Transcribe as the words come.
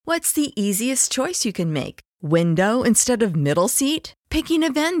What's the easiest choice you can make? Window instead of middle seat? Picking a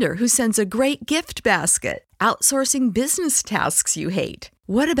vendor who sends a great gift basket? Outsourcing business tasks you hate?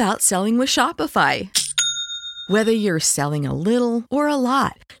 What about selling with Shopify? Whether you're selling a little or a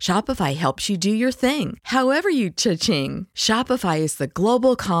lot, Shopify helps you do your thing, however you cha-ching. Shopify is the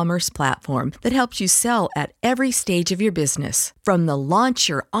global commerce platform that helps you sell at every stage of your business. From the launch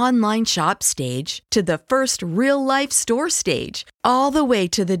your online shop stage to the first real-life store stage, all the way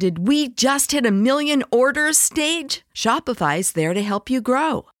to the did we just hit a million orders stage. Shopify's there to help you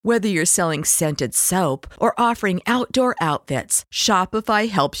grow. Whether you're selling scented soap or offering outdoor outfits, Shopify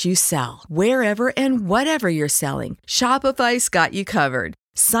helps you sell. Wherever and whatever you're selling, Shopify's got you covered.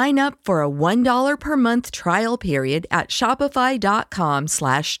 Sign up for a $1 per month trial period at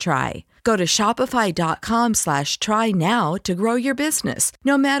shopify.com/try. Go to shopify.com/try now to grow your business,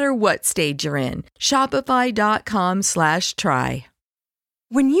 no matter what stage you're in. Shopify.com/try.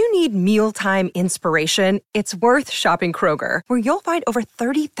 When you need mealtime inspiration, it's worth shopping Kroger, where you'll find over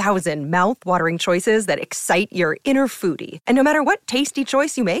 30,000 mouth-watering choices that excite your inner foodie. And no matter what tasty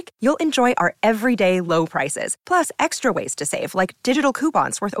choice you make, you'll enjoy our everyday low prices, plus extra ways to save, like digital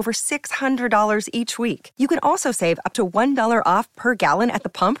coupons worth over $600 each week. You can also save up to $1 off per gallon at the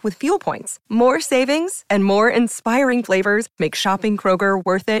pump with fuel points. More savings and more inspiring flavors make shopping Kroger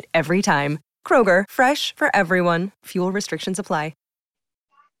worth it every time. Kroger, fresh for everyone. Fuel restrictions apply.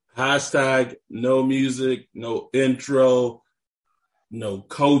 Hashtag no music, no intro, no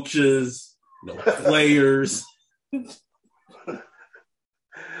coaches, no players.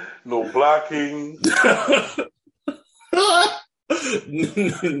 No blocking.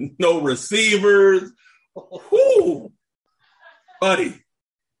 No receivers. Whoo, buddy.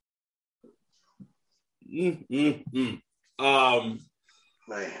 Man. I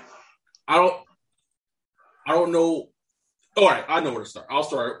don't know. All right, I know where to start. I'll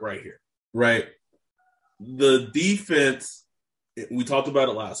start right here. Right. The defense, we talked about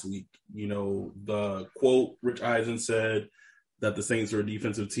it last week. You know, the quote Rich Eisen said that the Saints are a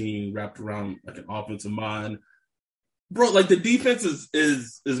defensive team wrapped around like an offensive mind. Bro, like the defense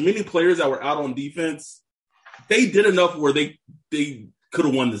is as many players that were out on defense, they did enough where they could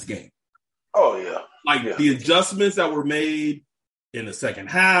have won this game. Oh, yeah. The adjustments that were made in the second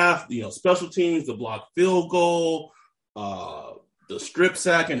half, you know, special teams, the blocked field goal, the strip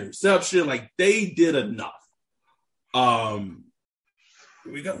sack and interception, like they did enough.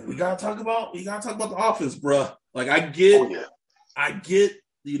 We gotta talk about the offense, bruh. Like I get,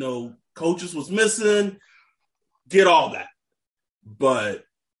 you know, coaches was missing, get all that, but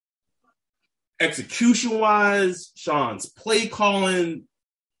execution wise, Sean's play calling,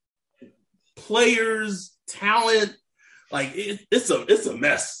 players, talent, like it's a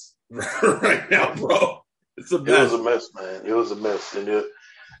mess right now, bro. It was a mess, man. It was a mess, and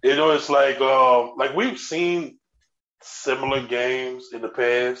it's like we've seen similar games in the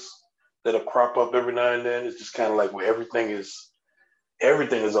past that'll crop up every now and then. It's just kind of like where everything is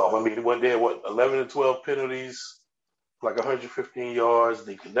off. I mean, they had 11 and 12 penalties, like 115 yards.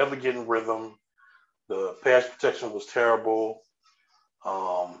 They could never get in rhythm. The pass protection was terrible.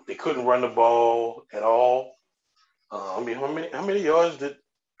 They couldn't run the ball at all. I mean, how many yards did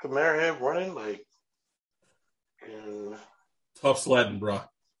Kamara have running? Like. Tough sledding, bro.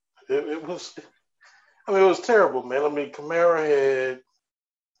 It was terrible, man. I mean, Kamara had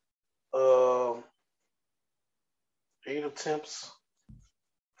 8 attempts,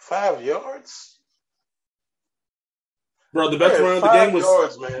 5 yards. Bro, the best run of the game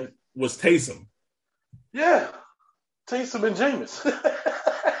was Taysom. Yeah, Taysom and Jameis.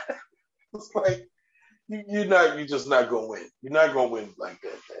 It's like you're just not gonna win. You're not gonna win like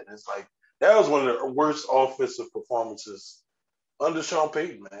that, man. It's like that was one of the worst offensive performances under Sean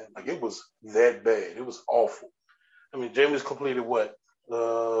Payton, man. Like, it was that bad. It was awful. I mean, Jameis completed what?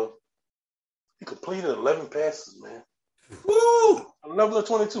 He completed 11 passes, man. Woo! 11 of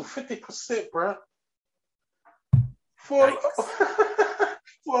 22, 50%, bro. For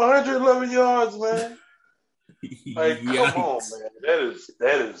 111 yards, man. Like, come on, man. That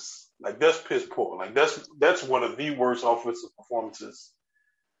is like, that's piss poor. Like, that's one of the worst offensive performances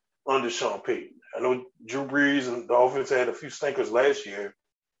under Sean Payton. I know Drew Brees and the offense had a few stinkers last year,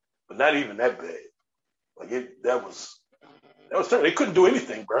 but not even that bad. Like that was terrible. They couldn't do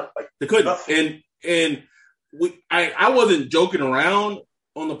anything, bro. Like they couldn't. Nothing. And I wasn't joking around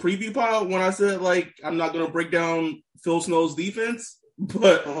on the preview pod when I said like I'm not going to break down Phil Snow's defense,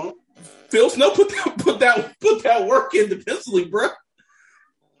 but Phil Snow put that work in defensively, bro.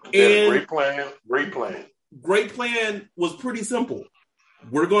 And great plan was pretty simple.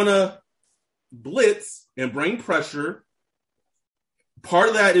 We're going to blitz and bring pressure, part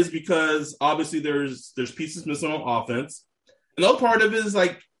of that is because obviously there's pieces missing on offense. Another part of it is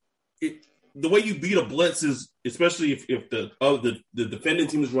like the way you beat a blitz is, especially if the defending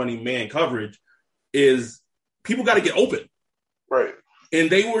team is running man coverage, is people got to get open, right? And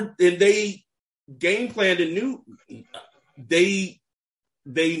they game planned and knew they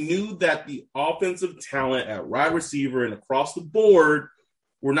knew that the offensive talent at wide receiver and across the board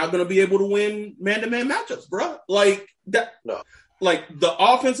were not going to be able to win man-to-man matchups, bro. Like that. No. Like the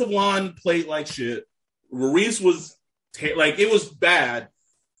offensive line played like shit. Ruiz was like it was bad,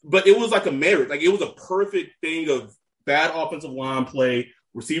 but it was like a merit. Like it was a perfect thing of bad offensive line play,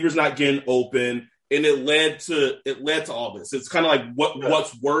 receivers not getting open, and it led to all this. It's kind of like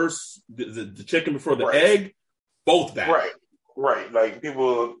what's worse, the chicken before the egg. Both bad. Right. Like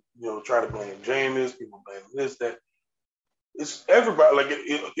people, try to blame Jameis, people blame this, that. It's everybody. Like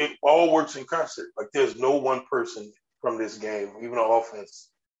it all works in concert. Like there's no one person from this game, even on offense,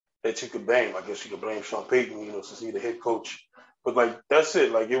 that you could blame. I guess you could blame Sean Payton, since he's the head coach. But like that's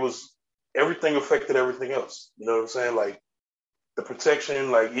it. Like it was everything affected everything else. You know what I'm saying? Like the protection,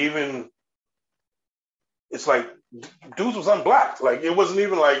 like even it's like dudes was unblocked. Like it wasn't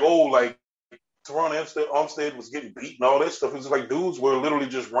even like Teron Armstead was getting beat and all that stuff. It was like dudes were literally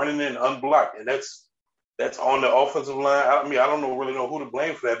just running in unblocked, and that's on the offensive line. I mean, I don't really know who to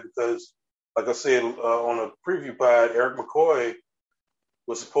blame for that because, like I said on a preview pod, Eric McCoy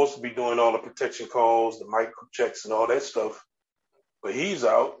was supposed to be doing all the protection calls, the mic checks, and all that stuff, but he's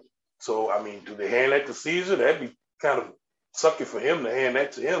out. So, I mean, do they hand that to Caesar? That'd be kind of sucky for him to hand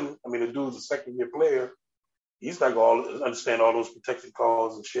that to him. I mean, the dude's a second-year player. He's not going to understand all those protection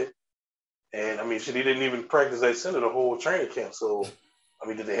calls and shit. And, I mean, shit, he didn't even practice at center the whole training camp. So, I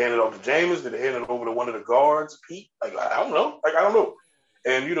mean, did they hand it off to Jameis? Did they hand it over to one of the guards, Pete? Like, I don't know. I don't know.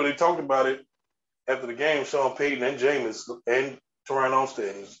 And, they talked about it after the game, Sean Payton and Jameis and Teron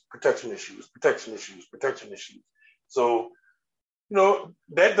Armstead, protection issues. So,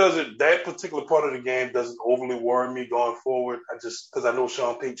 that particular part of the game doesn't overly worry me going forward. Because I know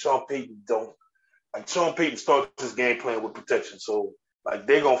Sean Payton starts his game plan with protection. So, like,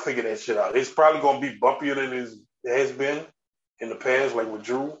 they're going to figure that shit out. It's probably going to be bumpier than it has been in the past, like with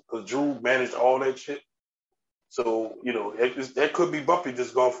Drew, because Drew managed all that shit. So, that could be bumpy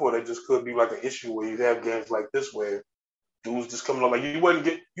just going forward. That just could be like an issue where you have games like this where dudes just coming up. Like, you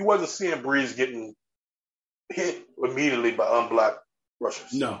wasn't seeing Breeze getting hit immediately by unblocked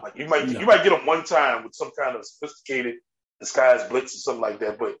rushers. No. Like, you might get them one time with some kind of sophisticated disguised blitz or something like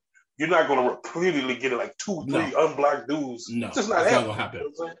that, but you're not going to repeatedly get it like 2-3 unblocked dudes. No, it's just not happening. Not gonna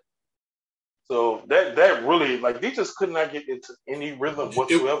happen. So that really, like, they just could not get into any rhythm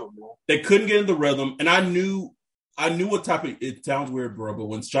whatsoever, bro. They couldn't get into the rhythm, and I knew what type of. It sounds weird, bro, but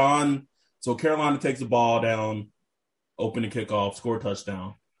when Carolina takes the ball down, open the kickoff, score a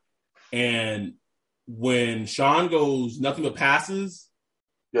touchdown, and when Sean goes nothing but passes,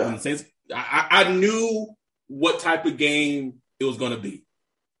 when the Saints, I knew what type of game it was going to be.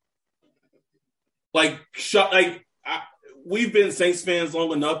 We've been Saints fans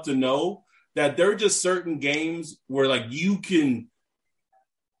long enough to know that there are just certain games where like you can,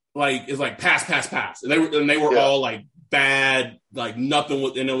 like it's like pass, and they were all like bad, like nothing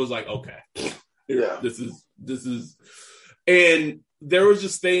was, and it was like okay, this is, and there was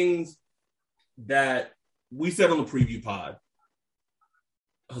just things that we said on the preview pod.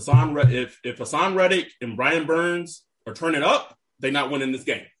 If Hassan Reddick and Brian Burns are turning up, they're not winning this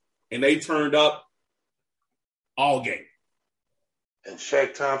game, and they turned up all game. And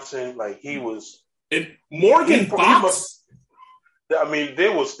Shaq Thompson, like he was, and Morgan Fox.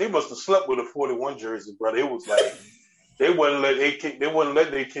 They must have slept with a 41 jersey, bro. It was like they wouldn't let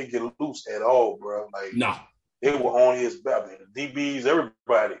their kid get loose at all, bro. Like they were on his back. The DBs,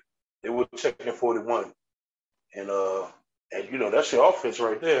 everybody, they were checking 41, and that's your offense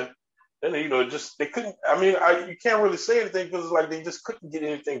right there. Then they couldn't. You can't really say anything because it's like they just couldn't get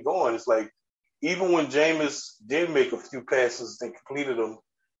anything going. It's like. Even when Jameis did make a few passes and completed them,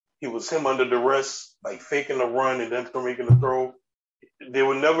 he was him under duress, like faking the run and then making the throw. They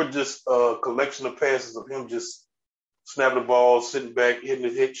were never just a collection of passes of him just snapping the ball, sitting back, hitting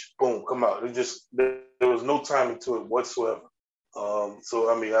the hitch, boom, come out. There was no timing to it whatsoever. I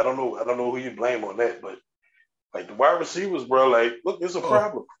don't know who you blame on that, but like the wide receivers, bro, like look, it's a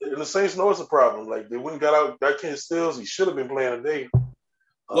problem. And the Saints know it's a problem. Like they wouldn't got Ken Stills. He should have been playing today.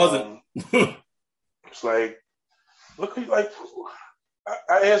 Wasn't. It's like, look, like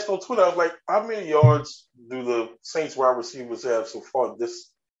I asked on Twitter, I was like, how many yards do the Saints wide receivers have so far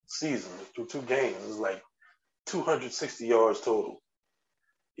this season through 2 games? It's like 260 yards total.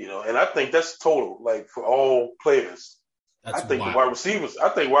 And I think that's total, like for all players. That's I think wild. the wide receivers. I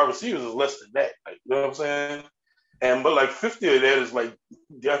think wide receivers is less than that. Like, you know what I'm saying? But like 50 of that is like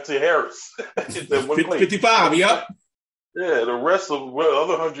Deontay Harris. That one play. 55. Yep. Yeah, the rest of the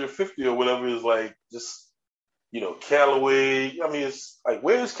other 150 or whatever is like just, Callaway. I mean, it's like,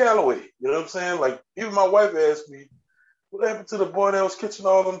 where's Callaway? You know what I'm saying? Like, even my wife asked me, what happened to the boy that was catching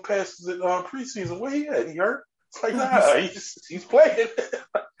all them passes in preseason? Where he at? He hurt? It's like, nah, he's playing.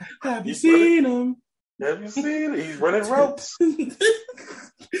 Have you seen him? Have you seen it? He's running routes.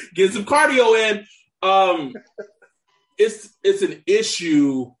 Get some cardio in. It's an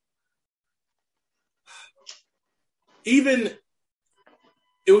issue. Even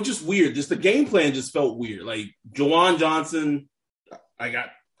it was just weird. Just the game plan just felt weird. Like Juwan Johnson, I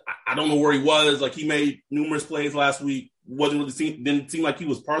don't know where he was. Like he made numerous plays last week. Didn't seem like he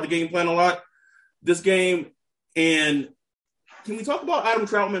was part of the game plan a lot this game. And can we talk about Adam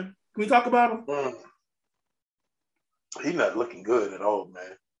Troutman? Can we talk about him? He's not looking good at all,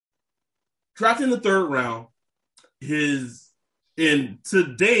 man. Drafted in the third round.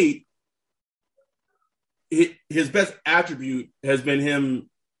 To date, his best attribute has been him,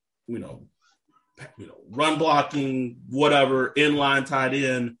 run blocking, whatever, inline tight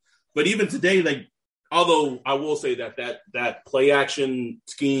end. But even today, like, although I will say that play action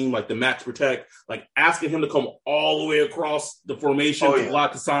scheme, like the max protect, like asking him to come all the way across the formation to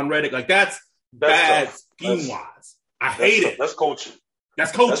block Hassan Reddick, like that's bad scheme wise. I hate it. That's coaching.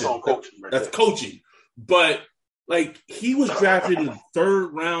 That's coaching. That's on coaching. That's coaching. But like he was drafted in the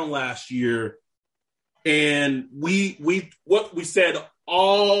third round last year, and what we said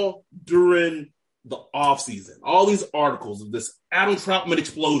all during the offseason, all these articles of this Adam Troutman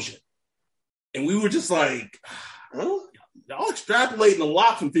explosion. And we were just like, y'all extrapolating a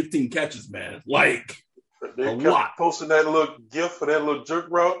lot from 15 catches, man. Like, they a kept lot. Posting that little gif for that little jerk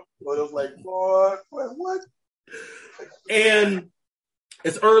route. But it was like, boy, what? And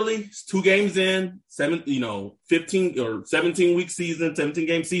it's early. It's 2 games in, 15 or 17 week season, 17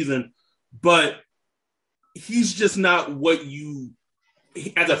 game season. But he's just not what you,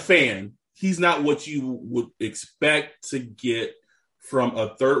 as a fan, he's not what you would expect to get from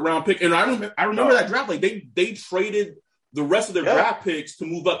a third round pick. And I remember that draft. Like they traded the rest of their draft picks to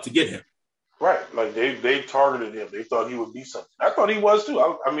move up to get him. Right. Like they targeted him. They thought he would be something. I thought he was too.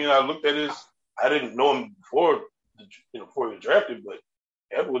 I looked at I didn't know him before he was drafted, but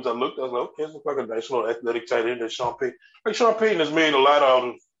afterwards I was like, okay, this looks like a nice little athletic tight end that Sean Payton. Like Sean Payton has made a lot out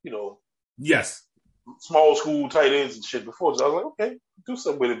of, yes, small school tight ends and shit before. So I was like, okay, do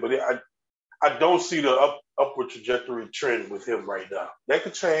something with it. But I don't see the upward trajectory trend with him right now. That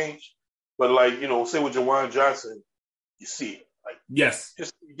could change, but say with Juwan Johnson, you see it. Like, yes,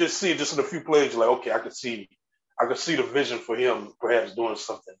 just see it just in a few plays. You're like, okay, I could see the vision for him perhaps doing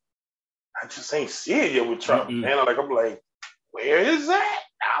something. I just ain't see it yet with Trout, man. I'm like, where is that?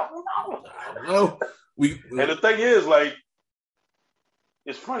 I don't know. And the thing is, like,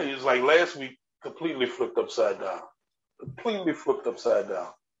 it's funny. It's like last week completely flipped upside down.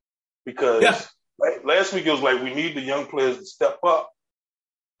 Because last week it was like we need the young players to step up,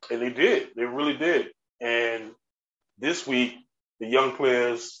 and they did. They really did. And this week the young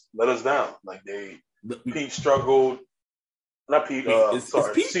players let us down. Like Pete struggled. Not Pete.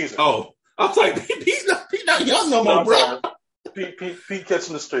 Sorry, Pete? Caesar. Oh, I was like, Pete's not young no more, bro. Pete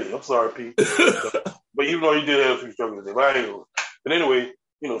catching the straight. I'm sorry, Pete. But even though he did have a few struggles there, but anyway,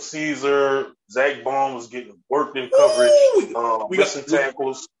 Caesar, Zach Baum was getting worked in coverage, missing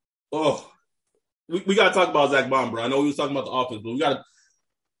tackles. Oh, we got to talk about Zach Baum, bro. I know we was talking about the offense, but we got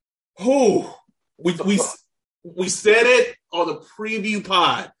to. We said it on the preview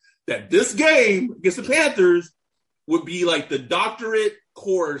pod that this game against the Panthers would be like the doctorate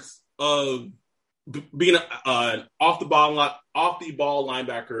course of being an off the ball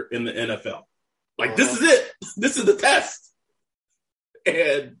linebacker in the NFL. Like this is it. This is the test.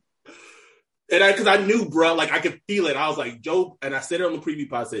 And because I knew, bro, like I could feel it. I was like, Joe, and I said it on the preview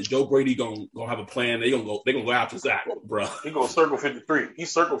pod. I said Joe Brady gonna have a plan. They're gonna go after Zach, bro. He gonna circle 53. He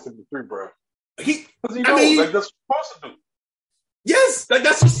circled 53, bro. Like that's what supposed to do. Yes, like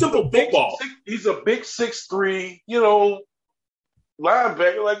that's just simple football. He's a big 6'3",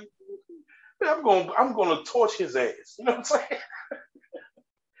 linebacker. Like, man, I'm gonna torch his ass. You know what I'm saying?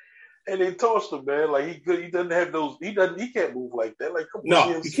 And they torched him, man. Like he doesn't have those. He can't move like that. Like, come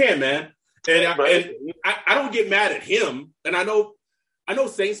on, he can't, man. And I don't get mad at him. And I know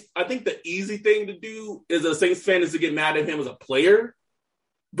Saints. I think the easy thing to do as a Saints fan is to get mad at him as a player.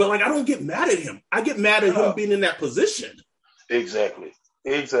 But like, I don't get mad at him. I get mad at him being in that position. Exactly.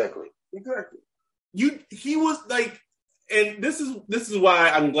 He was like, and this is why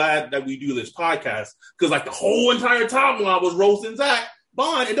I'm glad that we do this podcast, because like the whole entire timeline was roasting Zach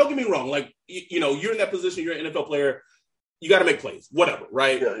Bond. And don't get me wrong, like you're in that position, you're an NFL player, you got to make plays, whatever,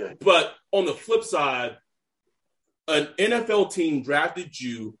 right? Yeah. But on the flip side, an NFL team drafted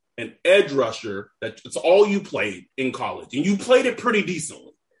you an edge rusher that's all you played in college, and you played it pretty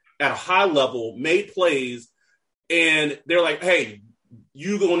decently at a high level, made plays, and they're like, "Hey,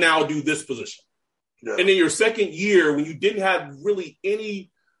 you go now do this position." Yeah. And in your second year, when you didn't have really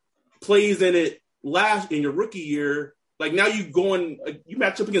any plays in it in your rookie year, like now you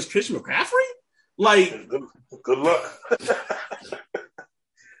match up against Christian McCaffrey? Like, good luck.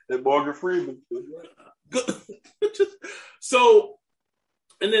 And Morgan Freeman. So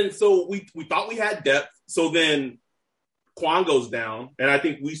we thought we had depth. So then Quan goes down, and I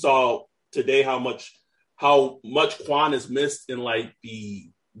think we saw today how much Quan is missed in like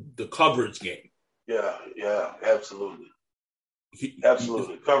the coverage game. Yeah, absolutely.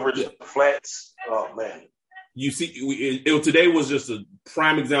 Coverage, flats. Oh man. You see, today was just a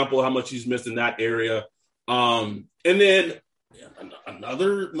prime example of how much he's missed in that area. And then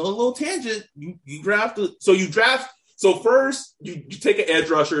another little tangent. You draft. So first you take an edge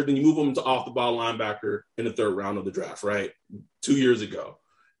rusher, then you move him to off the ball linebacker in the third round of the draft, right? 2 years ago.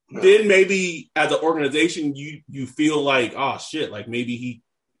 Yeah. Then maybe as an organization, you feel like, oh shit, like maybe he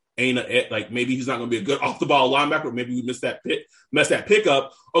ain't maybe he's not going to be a good off the ball linebacker. Maybe we messed that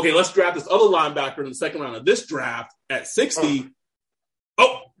pickup. Okay, let's draft this other linebacker in the second round of this draft at 60.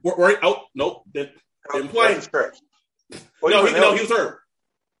 Oh, right. Oh, nope. Didn't play. No, he was hurt.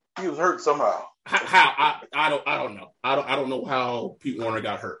 He was hurt somehow. How? I don't know. I don't know how Pete Werner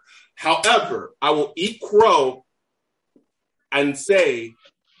got hurt. However, I will eat crow and say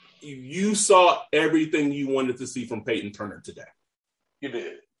you saw everything you wanted to see from Peyton Turner today. You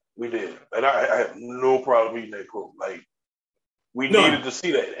did. We did. And I have no problem reading that quote. Like, we needed to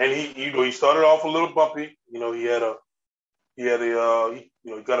see that. And he started off a little bumpy. He got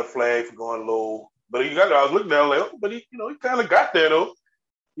a flag for going low. But I was looking at him like, oh, but he kind of got there though.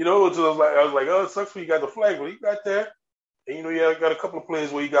 So I was like, oh, it sucks when you got the flag, but he got there. And got a couple of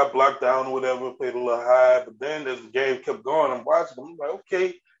plays where he got blocked down or whatever, played a little high. But then as the game kept going, I'm watching him. I'm like,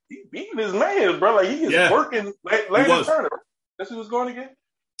 okay, he beating his man, bro. Like he is working. Landon Turner. That's who was going again.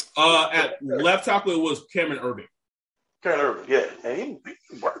 At left tackle, it was Cameron Irving. Yeah. And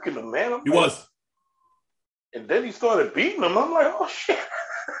he working the man. He was. And then he started beating him. I'm like, oh, shit.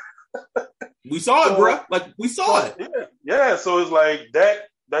 We saw it, bro. Like, we saw it. Yeah. So it's like that.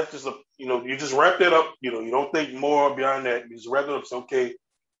 That's just you just wrap that up. You don't think more beyond that. You just wrap it up. It's okay.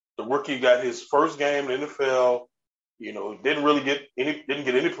 The rookie got his first game in the NFL. Didn't get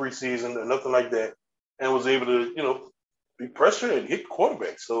any preseason or nothing like that. And was able to, be pressured and hit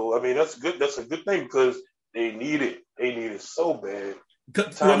quarterback. So, I mean, that's good. That's a good thing because they need it. They need it so bad.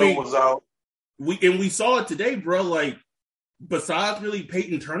 Time was out. We saw it today, bro. Like, besides really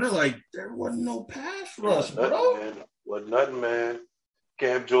Peyton Turner, like, there wasn't no pass rush, bro. Wasn't nothing, man.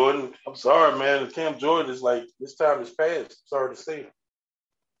 Cam Jordan, I'm sorry, man. Cam Jordan is like, this time is past. Sorry to say.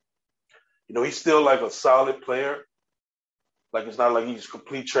 He's still like a solid player. Like, it's not like he's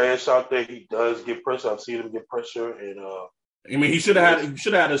complete trash out there. He does get pressure. I've seen him get pressure. And I mean, he should have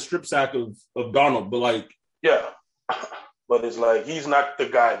had a strip sack of Donald, but like, yeah. But it's like he's not the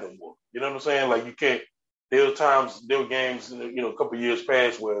guy no more. You know what I'm saying? Like, you can't. There were games, a couple of years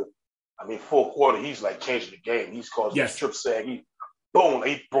past where, I mean, full quarter, he's like changing the game. He's causing a strip sack. He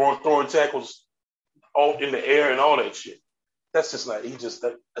throwing tackles all in the air and all that shit. That's just not.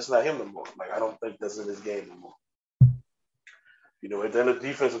 That's not him no more. Like, I don't think that's in his game no more. And then the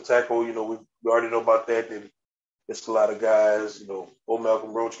defensive tackle, we already know about that. It's a lot of guys. Old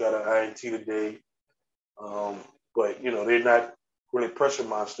Malcolm Roach got an INT today. But, they're not really pressure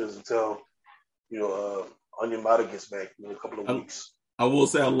monsters until, Onyemata gets back in a couple of weeks. I will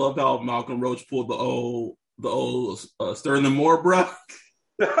say I love how Malcolm Roach pulled the old Sterling Moore, bro.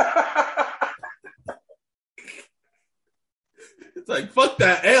 It's like, fuck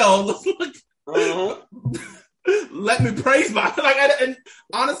that L. Let me praise my and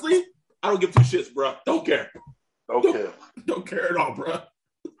honestly, I don't give two shits, bro. Don't care. Don't care at all, bro.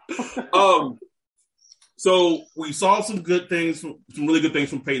 So we saw some good things, some really good things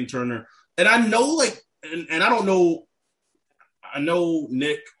from Peyton Turner, and I know, and I don't know. I know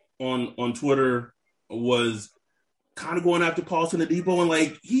Nick on Twitter was kind of going after Paulson Adebo,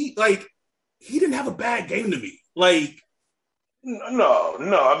 and he didn't have a bad game to me. No.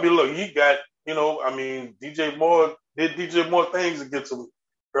 I mean, look, he got. DJ Moore did DJ Moore things against him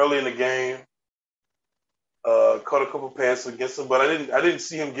early in the game. Caught a couple passes against him, but I didn't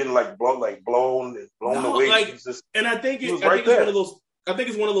see him getting blown away. Like, and I think it's one of those. I think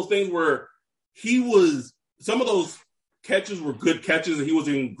it's one of those things where some of those catches were good catches, and he was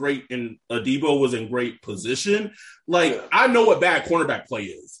in great, and Adebo was in great position. Like, I know what bad cornerback play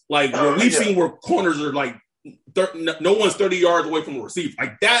is. Like, when we've seen where corners are like, no one's 30 yards away from the receiver.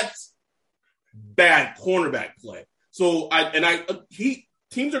 Like, that's bad cornerback play. So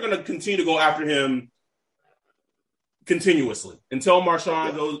teams are going to continue to go after him continuously until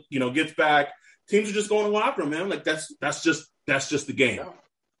Marshawn goes, gets back. Teams are just going to go after him, man. Like, that's just the game.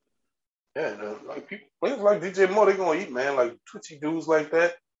 Yeah, players like DJ Moore, they're gonna eat, man. Like twitchy dudes like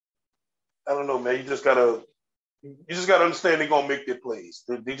that. I don't know, man. You just gotta understand they're gonna make their plays.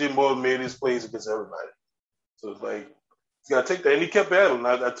 DJ Moore made his plays against everybody, so it's like you gotta take that. And he kept battling.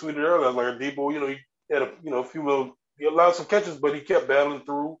 I tweeted earlier, I was like, Debo, he had a few little, he allowed some catches, but he kept battling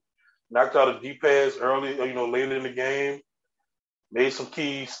through. Knocked out a deep pass early, later in the game. Made some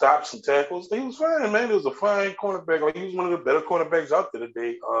key stops and tackles. He was fine, man. He was a fine cornerback. Like, he was one of the better cornerbacks out there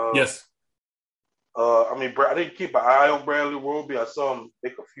today. Yes. I didn't keep an eye on Bradley Roby. I saw him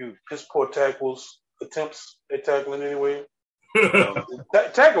make a few piss poor attempts at tackling anyway.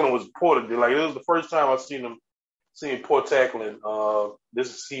 Tackling was poor today. Like, it was the first time I've seen poor tackling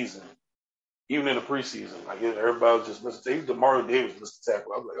this season, even in the preseason. Like, everybody was just missing. Even Demario Davis missed the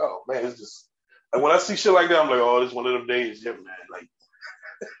tackle. I was like, oh man, it's just like when I see shit like that, I'm like, oh, this is one of them days, yeah, man. Like,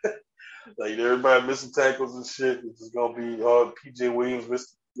 like everybody missing tackles and shit. It's just gonna be PJ Williams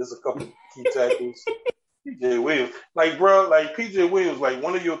missed a couple key tackles. PJ Williams, like, bro, like PJ Williams, like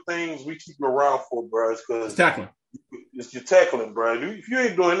one of your things we keep you around for, bro, is because tackling. It's your tackling, bro. If you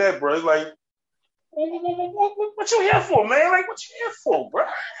ain't doing that, bro, it's like, what you here for, man? Like, what you here for, bro?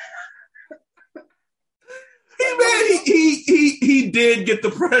 He did get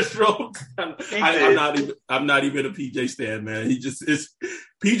the pressure. I'm not even a PJ stan, man.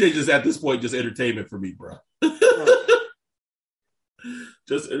 PJ just at this point just entertainment for me, bro.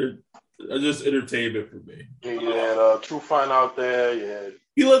 just entertainment for me. Yeah, True Fine out there. Yeah,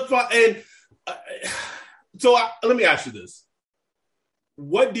 he looked fine. And so let me ask you this: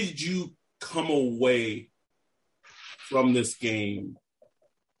 what did you come away from this game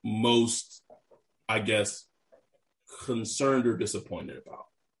most, I guess, concerned or disappointed about?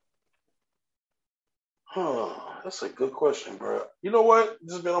 That's a good question, bro. You know what?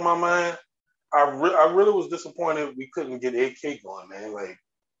 This has been on my mind. I really was disappointed we couldn't get AK going, man. Like,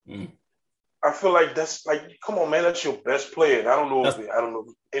 I feel like that's like, come on, man, that's your best player. And I don't know if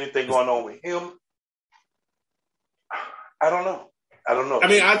anything going on with him. I don't know. I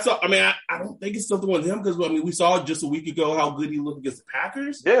don't think it's something with him because we saw just a week ago how good he looked against the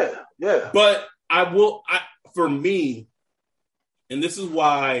Packers. Yeah. But for me, and this is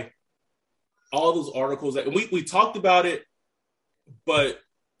why all those articles that we talked about it, but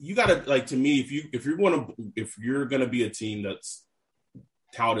you gotta, like, to me, if you're gonna be a team that's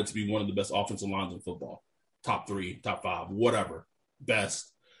touted to be one of the best offensive lines in football, top 3, top 5, whatever,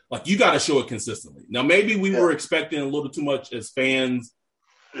 best, like, you got to show it consistently. Now, maybe we were expecting a little too much as fans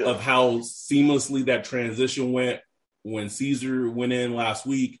of how seamlessly that transition went when Caesar went in last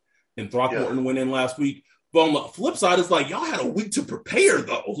week and Throckmorton went in last week. But on the flip side, it's like, y'all had a week to prepare,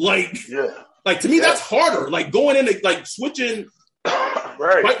 though. Like, to me, that's harder. Like, going in and, like, switching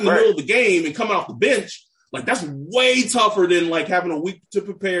right in the middle of the game and coming off the bench, like, that's way tougher than, like, having a week to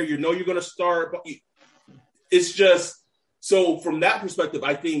prepare. You know you're going to start. But it's just – so from that perspective,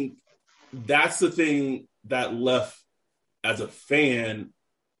 I think that's the thing that left, as a fan,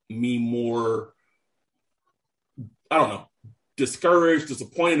 me more, I don't know, discouraged,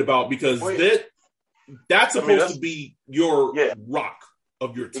 disappointed about, because that's supposed to be your rock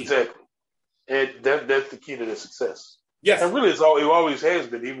of your team. Exactly. And that's the key to their success. Yes. And really, it always has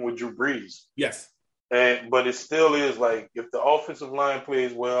been, even with Drew Brees. Yes. But it still is, like, if the offensive line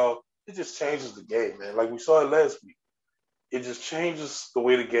plays well, it just changes the game, man. Like we saw it last week. It just changes the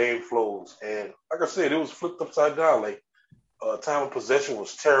way the game flows. And like I said, it was flipped upside down. Like, time of possession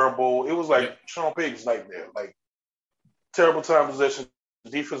was terrible. It was like Sean Payton's nightmare. Like, terrible time of possession.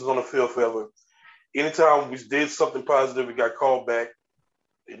 The defense was on the field forever. Anytime we did something positive, we got called back.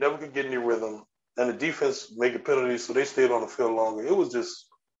 They never could get any rhythm. And the defense making penalties, so they stayed on the field longer. It was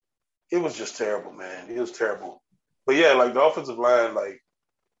just terrible, man. It was terrible. But yeah, like, the offensive line, like,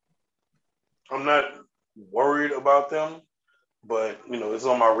 I'm not worried about them. But, it's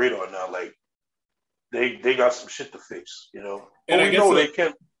on my radar now. Like, they got some shit to fix, And we know they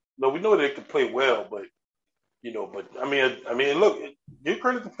can. No, we know they can play well, but I mean, look, give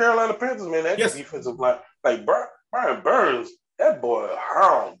credit to Carolina Panthers, man. That defensive line, like Brian Burns, that boy a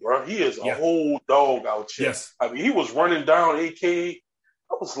hound, bro. bro. He is a whole dog out here. Yes. I mean, he was running down AK.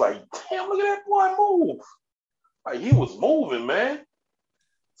 I was like, damn, look at that boy move. Like, he was moving, man.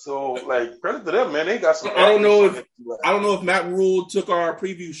 So, like, credit to them, man. They got some. I don't know if Matt Rule took our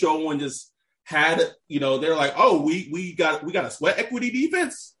preview show and just had, they're like, oh, we got a sweat equity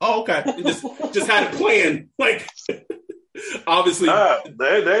defense. Oh, okay. just had it planned. Like, obviously,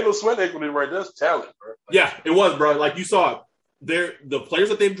 they ain't no sweat equity right. That's talent, bro. Yeah, it was, bro. Like you saw it. The players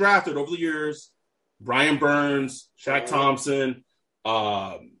that they've drafted over the years, Brian Burns, Shaq Thompson,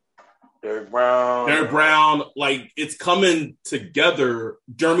 Derrick Brown, like it's coming together.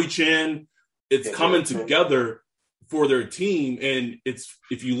 Jeremy Chin, it's coming together for their team. And it's,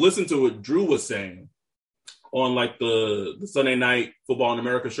 if you listen to what Drew was saying on like the Sunday Night Football in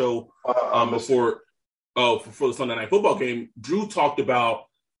America show before the Sunday Night Football game, Drew talked about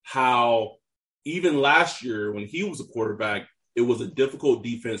how even last year when he was a quarterback, it was a difficult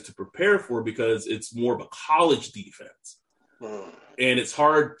defense to prepare for because it's more of a college defense. And it's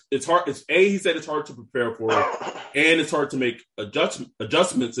hard. He said it's hard to prepare for, and it's hard to make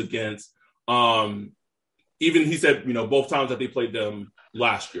adjustments against. Even he said, both times that they played them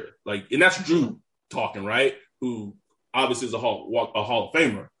last year, like, and that's Drew talking, right? Who obviously is a Hall of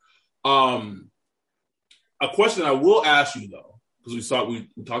Famer. A question I will ask you though, because we're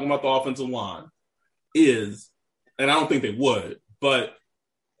talking about the offensive line, is, and I don't think they would, but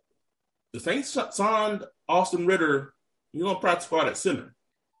the Saints signed Austin Ritter, practice squad at center.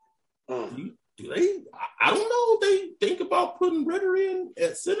 Do they? I don't know. They think about putting Ritter in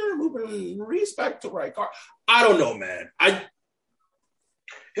at center, moving Reese back to right guard. I don't know, man.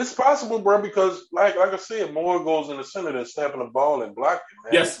 It's possible, bro, because like I said, more goes in the center than snapping the ball and blocking.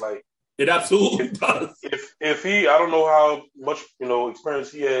 Man. Yes, like it absolutely does. If he, I don't know how much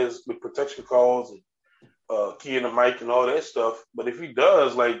experience he has with protection calls and key in the mic and all that stuff, but if he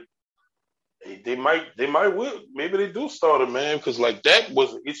does, like, they might will. Maybe they do start him, man, because like that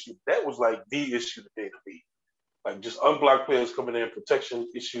was an issue. That was like the issue today to me. Like just unblocked players coming in, protection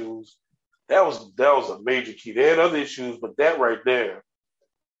issues. That was a major key. They had other issues, but that right there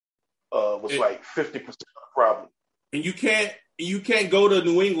was like 50% of the problem. And you can't go to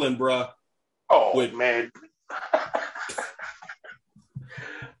New England, bruh. Oh man,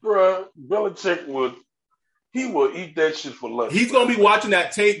 bruh, Belichick would eat that shit for lunch. He's gonna be watching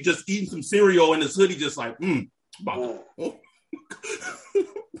that tape, just eating some cereal in his hoodie, just like,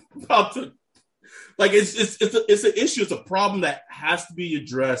 about to. Like it's an issue. It's a problem that has to be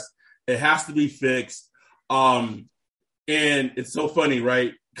addressed. It has to be fixed. And it's so funny,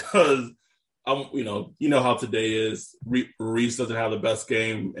 right? Because how today is. Reese doesn't have the best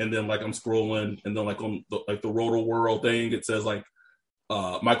game, and then like I'm scrolling, and then like on the Roto World thing, it says like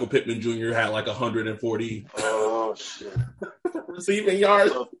Michael Pittman Jr. had like 140. Oh shit! Receiving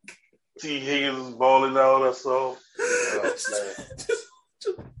yards. T. Higgins is balling out or so.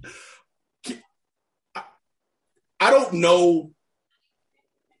 I don't know.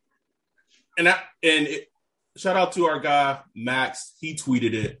 Shout out to our guy Max. He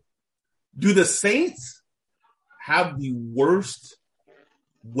tweeted it. Do the Saints have the worst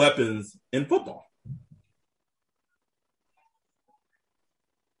weapons in football?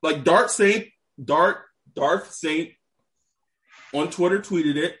 Like Darth Saint on Twitter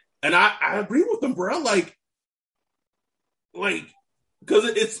tweeted it, and I agree with him, bro. Like, because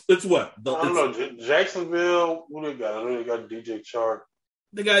it's what? I don't know. Jacksonville, who they got? I know they got DJ Chark.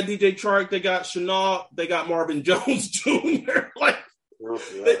 They got DJ Chark. They got Chenault. They got Marvin Jones Jr. Like,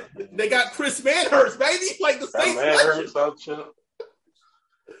 they got Chris Manhurst, baby. Like the Saints.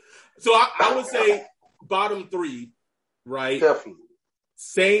 So I would say bottom three, right? Definitely.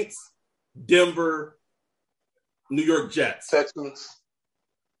 Saints, Denver, New York Jets. Texans.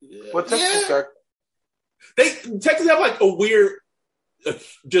 What Texans got? Texans have like a weird,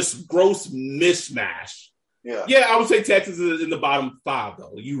 just gross mishmash. Yeah, I would say Texas is in the bottom five,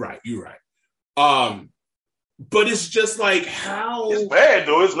 though. You're right. But it's just like how it's bad,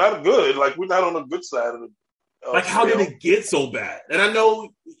 though. It's not good. Like we're not on the good side of it. Like how did it get so bad? And I know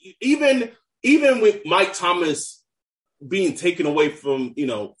even with Mike Thomas being taken away from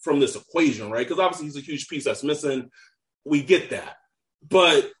this equation, right? Because obviously he's a huge piece that's missing. We get that,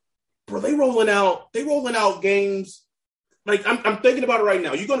 but bro, they rolling out games. Like I'm thinking about it right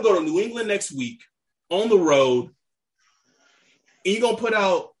now. You're gonna go to New England next week on the road, and you're gonna put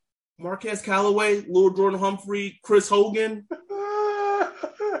out Marquez Callaway, Lil Jordan Humphrey, Chris Hogan,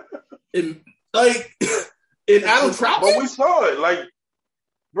 and Adam Troutman. But we saw it, like,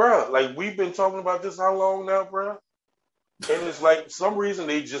 bro. Like we've been talking about this how long now, bro? And it's like for some reason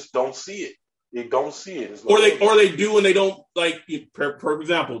they just don't see it. They don't see it. Or they do and they don't, like, for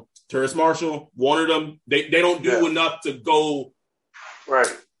example, Terrace Marshall, one of them, they don't do enough to go right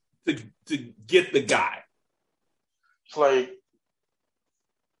to get the guy. It's like,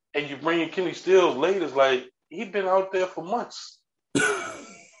 and you bring in Kenny Stills late, it's like, he's been out there for months.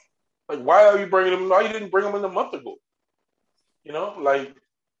 Like, why are you bringing him? Why you didn't bring him in a month ago? You know, like,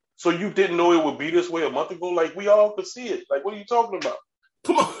 so you didn't know it would be this way a month ago? Like, we all could see it. Like, what are you talking about?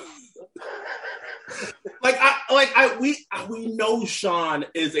 Come on. We know Sean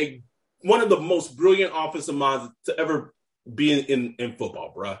is one of the most brilliant offensive minds to ever be in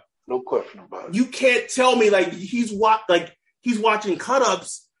football, bro. No question about it. You can't tell me like he's watching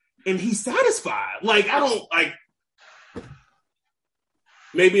cut-ups and he's satisfied. Like, I don't like.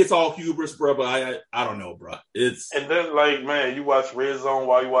 Maybe it's all hubris, bro, but I don't know, bro. And then, like, man, you watch Red Zone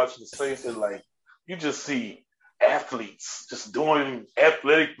while you watching the Saints, and like you just see athletes just doing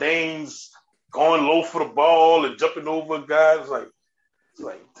athletic things, going low for the ball and jumping over guys. It's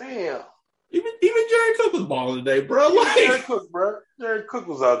like, damn. Even Jared Cook was balling today, bro. Like, Jared Cook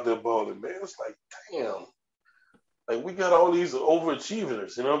was out there balling, man. It's like, damn. Like, we got all these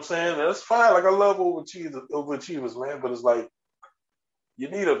overachievers, you know what I'm saying? And that's fine. Like, I love overachievers, man. But it's like, you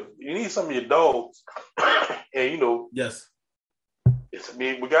need some of your dogs. And, you know. Yes.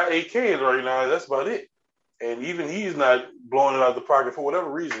 We got AKs right now. That's about it. And even he's not blowing it out of the pocket for whatever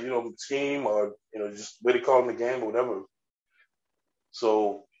reason, you know, the team or, you know, just what they call him the game or whatever.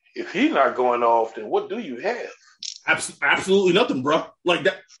 So if he's not going off, then what do you have? Absolutely nothing, bro. Like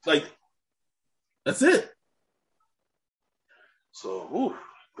that. Like, that's it. So,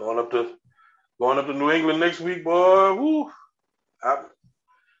 going up to New England next week, boy.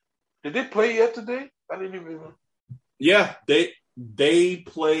 Did they play yesterday? I didn't even know. Yeah, they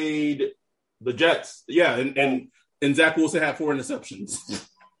played the Jets. Yeah, and Zach Wilson had 4 interceptions.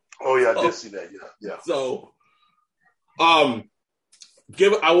 Oh yeah, I did see that. Yeah. So, I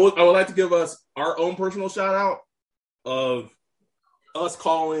would like to give us our own personal shout out of us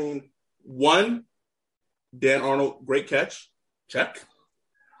calling 1, Dan Arnold, great catch. Check.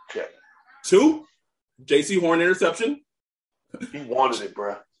 2, J.C. Horn interception. He wanted it,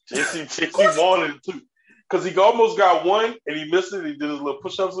 bro. J.C. wanted it too. Because he almost got 1 and he missed it. He did his little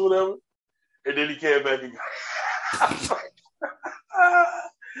push-ups or whatever. And then he came back and got I'm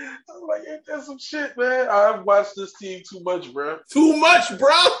like, ain't that some shit, man? I've watched this team too much, bro. Too much,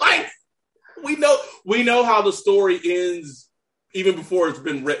 bro. Like, we know how the story ends even before it's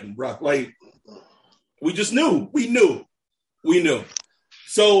been written, bro. Like, we just knew. We knew.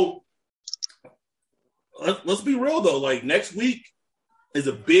 So let's be real though. Like, next week is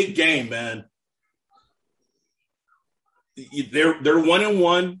a big game, man. They're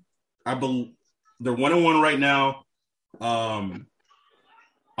 1-1. I believe they're 1-1 right now.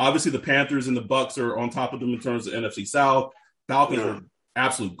 Obviously, the Panthers and the Bucks are on top of them in terms of NFC South. Falcons are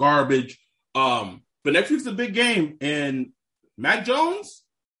absolute garbage. But next week's a big game, and Mac Jones.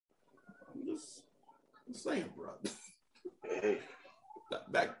 I'm just saying, bro. Hey.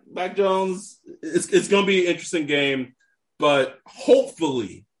 Mac Jones. It's going to be an interesting game, but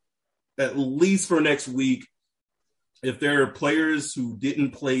hopefully, at least for next week, if there are players who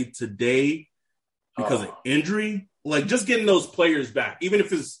didn't play today because of injury, like just getting those players back, even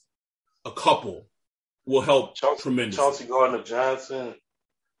if it's a couple, will help tremendously. Chauncey Gardner-Johnson,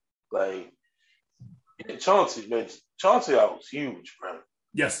 like Chauncey out was huge, bro.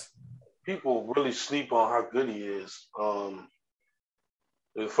 Yes. People really sleep on how good he is.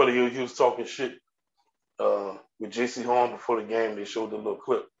 It was funny, he was talking shit with J.C. Horn before the game. They showed the little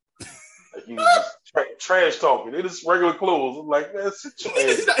clip. Like he was just trash talking. It is regular clothes. I'm like, man,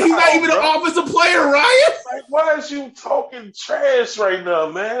 he's not even an offensive player, Ryan. Like, why is you talking trash right now,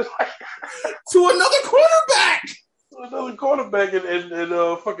 man? To another quarterback.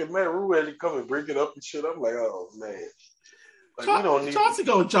 And fucking Matt Rule had to come and break it up and shit. I'm like, oh man. Like, we don't need Chauncey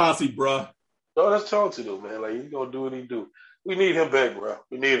going Chauncey, bro. No, that's Chauncey though, man. Like, he's gonna do what he do. We need him back, bro.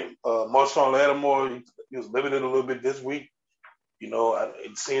 We need him. Marshawn Lattimore, he was limited a little bit this week. You know,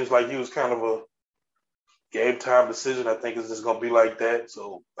 it seems like he was kind of a game time decision. I think it's just gonna be like that.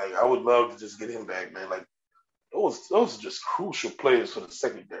 So, like, I would love to just get him back, man. Like, those are just crucial players for the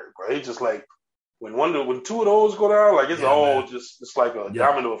secondary, bro. It's just like when 2 of those go down, like it's it's like a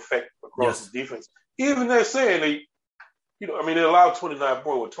domino effect across the defense. Even they're saying they allowed 26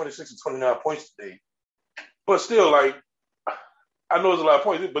 or 29 points today, but still, like, I know it's a lot of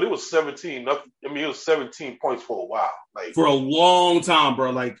points, but it was 17. It was 17 points for a while, like for a long time, bro.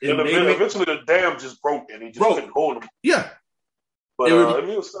 Like, and eventually the dam just broke, and he just couldn't hold them. Yeah, but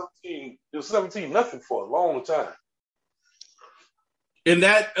it was 17. It was 17-0 for a long time. And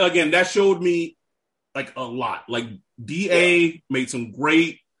that showed me like a lot. Like DA made some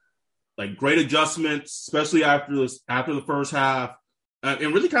great adjustments, especially after the first half,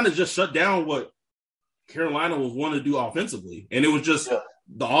 and really kind of just shut down what Carolina was wanting to do offensively. And it was just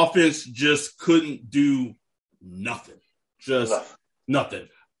the offense just couldn't do nothing. Just nothing.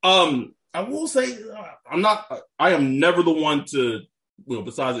 I will say I am never the one to,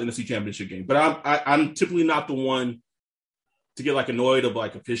 besides the NFC Championship game, but I'm typically not the one to get like annoyed of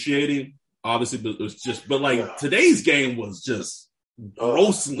like officiating. Obviously, but it was today's game was just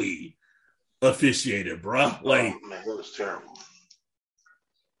grossly officiated, bruh. Like, man, it was terrible.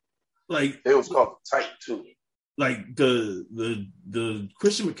 Like it was called tight too. Like the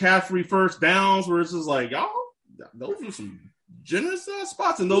Christian McCaffrey first downs, where it's just like, y'all, those are some generous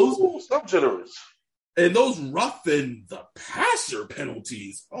spots, and those some generous, and those roughing the passer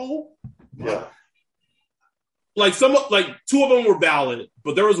penalties. Oh, yeah. Like two of them were valid,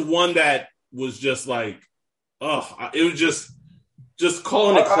 but there was one that was just like, it was just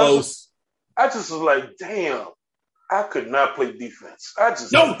calling it close. I just was like, damn, I could not play defense. That's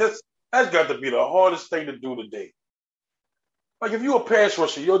got to be the hardest thing to do today. Like if you're a pass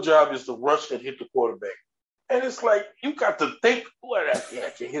rusher, your job is to rush and hit the quarterback. And it's like, you got to think,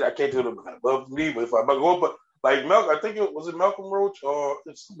 I can't do it above me, but if I go, but like Malcolm, I think was Malcolm Roach or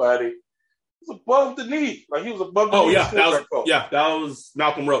somebody. Was above the knee. Like he was above the knee. That was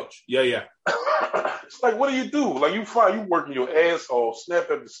Malcolm Roach. Yeah. It's like, what do you do? Like you working your ass off, snap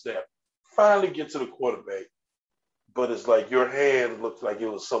after snap, finally get to the quarterback. But it's like your hand looked like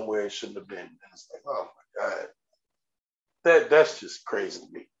it was somewhere it shouldn't have been. And it's like, oh my God. That's just crazy to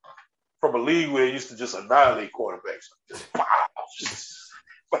me. From a league where it used to just annihilate quarterbacks. Just pow!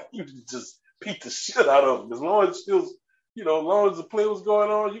 Like you just beat the shit out of them. As long as the play was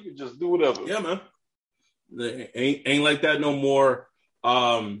going on, you could just do whatever. Yeah, man. Ain't like that no more.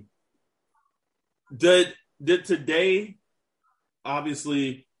 Did today,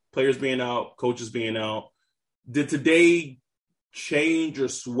 obviously, players being out, coaches being out, did today change or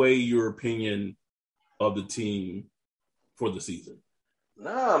sway your opinion of the team for the season?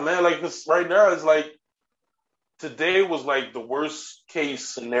 Nah, man. Like this right now, it's like today was like the worst case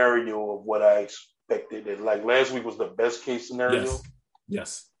scenario of what I expected, and like last week was the best case scenario.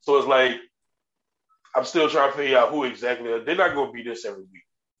 Yes. So it's like I'm still trying to figure out who exactly. They're not going to be this every week.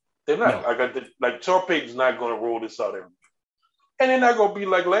 They're not. No. Like Sean Payton's not going to roll this out every week, and they're not going to be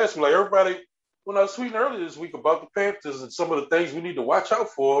like last week. Like everybody, when I was tweeting earlier this week about the Panthers and some of the things we need to watch out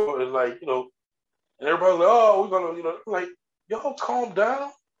for, and like and everybody's like, oh, we're gonna, like y'all calm down,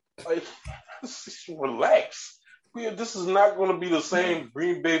 like relax. This is not going to be the same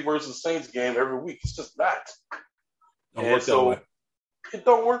Green Bay versus Saints game every week. It's just not. It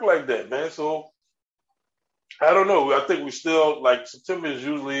don't work like that, man. So I don't know. I think we still like September is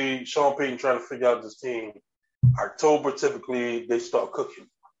usually Sean Payton trying to figure out this team. October typically they start cooking.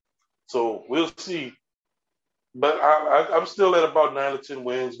 So we'll see. But I'm still at about 9 or 10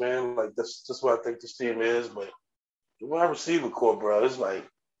 wins, man. Like that's just what I think this team is. But the wide receiver core, bro, it's like,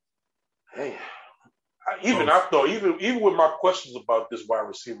 hey. I thought even with my questions about this wide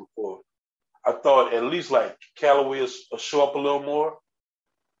receiver core, I thought at least like Callaway will show up a little more.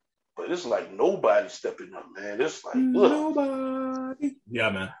 But it's like nobody stepping up, man. It's like nobody. Yeah,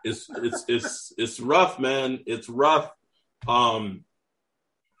 man. It's rough, man. It's rough. Nobody's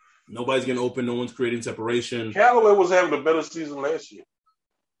getting open. No one's creating separation. Callaway was having a better season last year.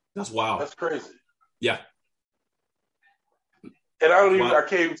 That's wild. That's crazy. Yeah. And I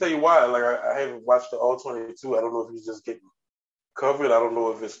can't even tell you why. Like I haven't watched the All 22. I don't know if he's just getting covered. I don't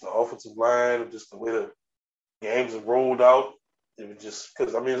know if it's the offensive line or just the way the games are rolled out. It was just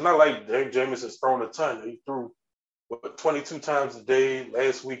because it's not like Jameis has thrown a ton. He threw 22 times a day.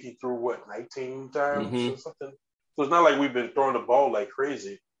 Last week he threw 19 times or something. So it's not like we've been throwing the ball like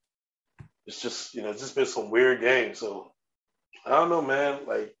crazy. It's just it's just been some weird games. So I don't know, man.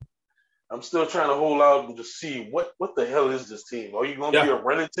 Like. I'm still trying to hold out and just see what the hell is this team? Are you going to be a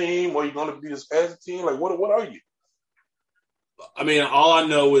running team? Or are you going to be this passing team? Like, what are you? I mean, all I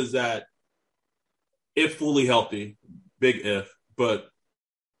know is that if fully healthy, big if, but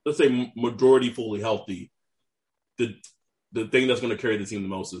let's say majority fully healthy, the thing that's going to carry the team the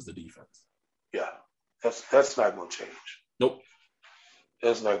most is the defense. Yeah, that's not going to change. Nope.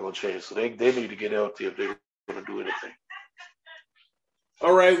 That's not going to change. So they need to get healthy if they're going to do anything.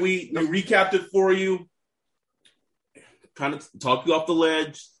 All right, we recapped it for you. Kind of talked you off the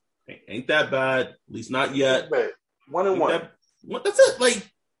ledge. Ain't that bad, at least not yet. 1-1. That's it. Like,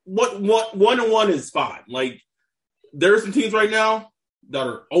 what 1-1 is fine. Like, there are some teams right now that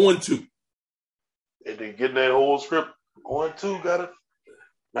are 0-2. And they getting that whole script. 0-2, got it.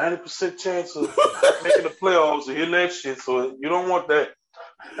 90% chance of making the playoffs or hitting that shit. So you don't want that.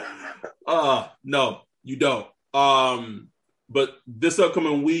 No, you don't. But this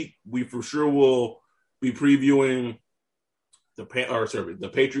upcoming week, we for sure will be previewing the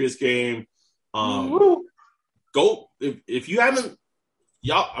Patriots game. Go if you haven't,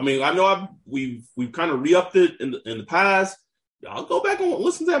 y'all. I mean, I know we've kind of re-upped it in the past. Y'all go back and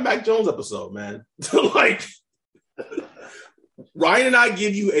listen to that Mac Jones episode, man. Like Ryan and I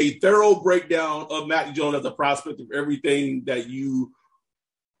give you a thorough breakdown of Mac Jones as a prospect of everything that you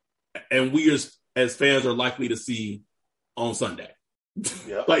and we as fans are likely to see on Sunday.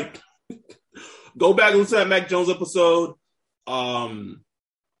 Yep. Like, go back and listen to that Mac Jones episode. I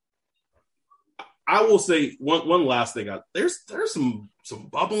will say one last thing. There's some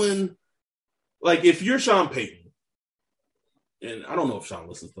bubbling. Like, if you're Sean Payton, and I don't know if Sean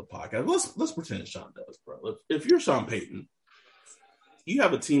listens to the podcast. Let's pretend Sean does, bro. If you're Sean Payton, you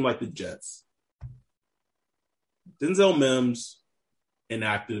have a team like the Jets. Denzel Mims,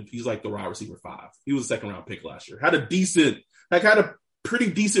 inactive. He's like the wide receiver 5. He was a second-round pick last year. Had a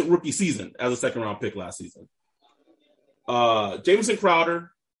pretty decent rookie season as a second-round pick last season. Jamison Crowder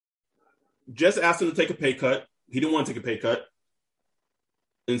just asked him to take a pay cut. He didn't want to take a pay cut.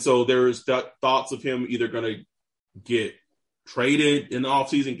 And so there's thoughts of him either going to get traded in the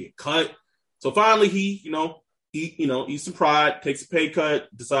offseason, get cut. So finally he eats some pride, takes a pay cut,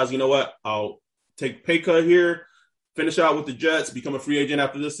 decides, you know what, I'll take a pay cut here, finish out with the Jets, become a free agent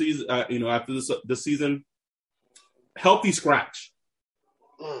after this season, after this season. Healthy scratch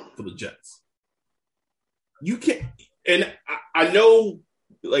for the Jets. You can't, and I know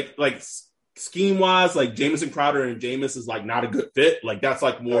like scheme wise, like Jamison Crowder and Jameis is like not a good fit. Like that's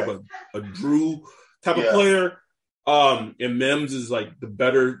like more of a Drew type of player. And Mims is like the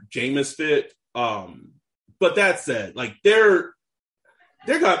better Jameis fit. But that said, like you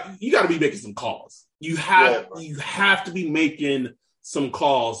got to be making some calls. You have to be making some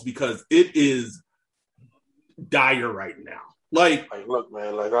calls because it is dire right now. Like look,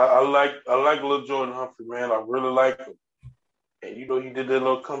 man, like I like little Jordan Humphrey, man. I really like him. And he did that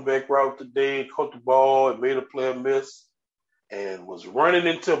little comeback route today, caught the ball and made a player miss and was running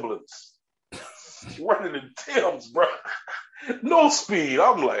in Timberlands. Running in Timbs, bro. No speed.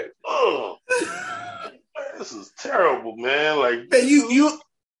 I'm like, oh, this is terrible, man. Like, man,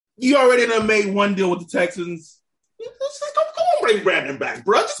 you already done made one deal with the Texans. Come on, bring Brandon back,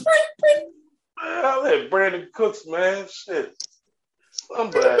 bro. Just bring. Man, I let Brandon Cooks, man. Shit.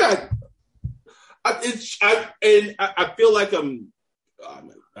 I'm bring back. I feel like I'm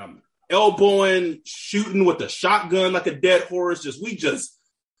elbowing, shooting with a shotgun like a dead horse. We just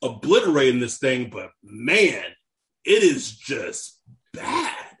obliterating this thing, but man, it is just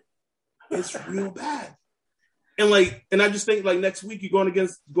bad. It's real bad. And I just think like next week you're going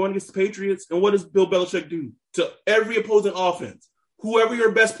against the Patriots, and what does Bill Belichick do to every opposing offense? Whoever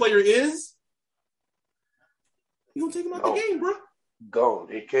your best player is, you gonna take him out the game, bro.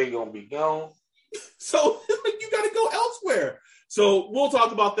 Gone. AK gonna be gone. So you got to go elsewhere. So we'll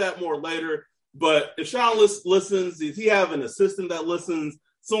talk about that more later. But if Sean listens, if he have an assistant that listens,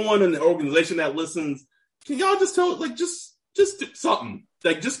 someone in the organization that listens, can y'all just tell, like, just do something,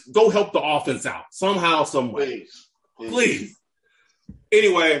 like, just go help the offense out somehow, some way, please.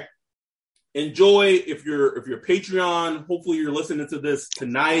 Anyway, enjoy. If you're Patreon, hopefully you're listening to this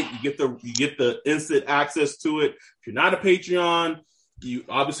tonight. You get the instant access to it. If you're not a Patreon,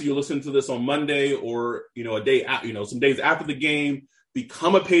 you're listening to this on Monday or, a day, some days after the game.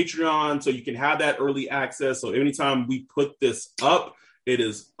 Become a Patreon so you can have that early access. So anytime we put this up, it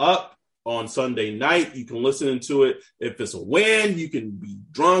is up on Sunday night. You can listen to it. If it's a win, you can be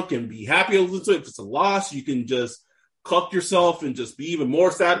drunk and be happy to listen to it. If it's a loss, you can just cuck yourself and just be even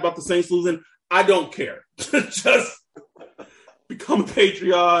more sad about the Saints losing. I don't care. Just become a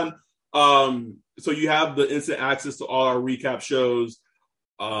Patreon. So you have the instant access to all our recap shows.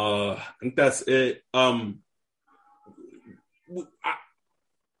 I think that's it. I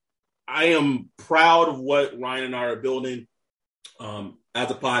am proud of what Ryan and I are building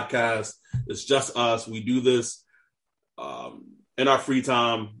as a podcast. It's just us. We do this in our free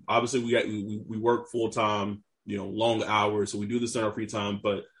time. Obviously, we work full time, long hours. So we do this in our free time.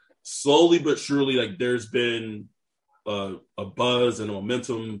 But slowly but surely, like, there's been a buzz and a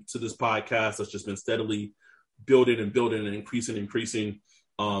momentum to this podcast that's just been steadily building and increasing.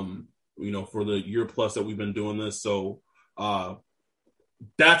 For the year plus that we've been doing this. So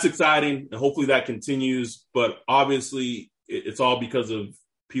that's exciting, and hopefully that continues. But obviously it's all because of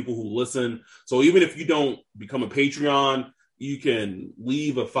people who listen. So even if you don't become a Patreon, you can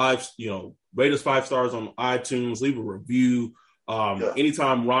leave rate us 5 stars on iTunes, leave a review.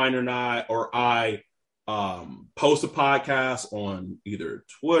 Anytime Ryan or I post a podcast on either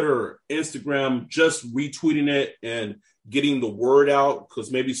Twitter or Instagram, just retweeting it and getting the word out,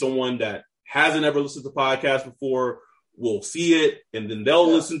 because maybe someone that hasn't ever listened to the podcast before will see it and then they'll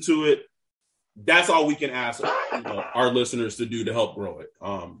listen to it. That's all we can ask our listeners to do to help grow it.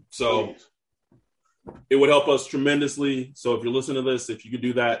 So it would help us tremendously. So if you're listening to this, if you could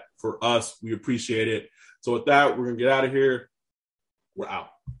do that for us, we appreciate it. So with that, we're going to get out of here. We're out.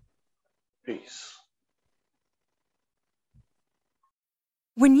 Peace.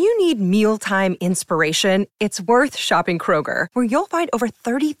 When you need mealtime inspiration, it's worth shopping Kroger, where you'll find over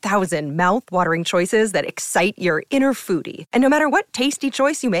 30,000 mouth-watering choices that excite your inner foodie. And no matter what tasty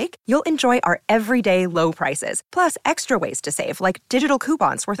choice you make, you'll enjoy our everyday low prices, plus extra ways to save, like digital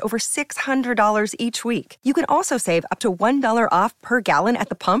coupons worth over $600 each week. You can also save up to $1 off per gallon at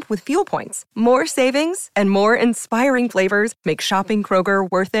the pump with fuel points. More savings and more inspiring flavors make shopping Kroger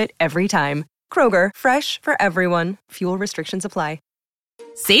worth it every time. Kroger, fresh for everyone. Fuel restrictions apply.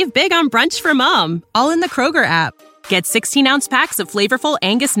 Save big on brunch for mom, all in the Kroger app. Get 16-ounce packs of flavorful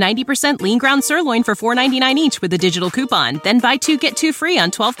Angus 90% lean ground sirloin for $4.99 each with a digital coupon. Then buy 2, get 2 free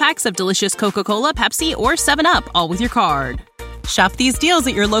on 12 packs of delicious Coca-Cola, Pepsi, or 7-Up, all with your card. Shop these deals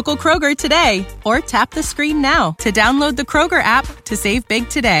at your local Kroger today, or tap the screen now to download the Kroger app to save big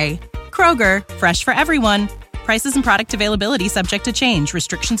today. Kroger, fresh for everyone. Prices and product availability subject to change.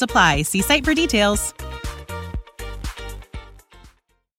 Restrictions apply. See site for details.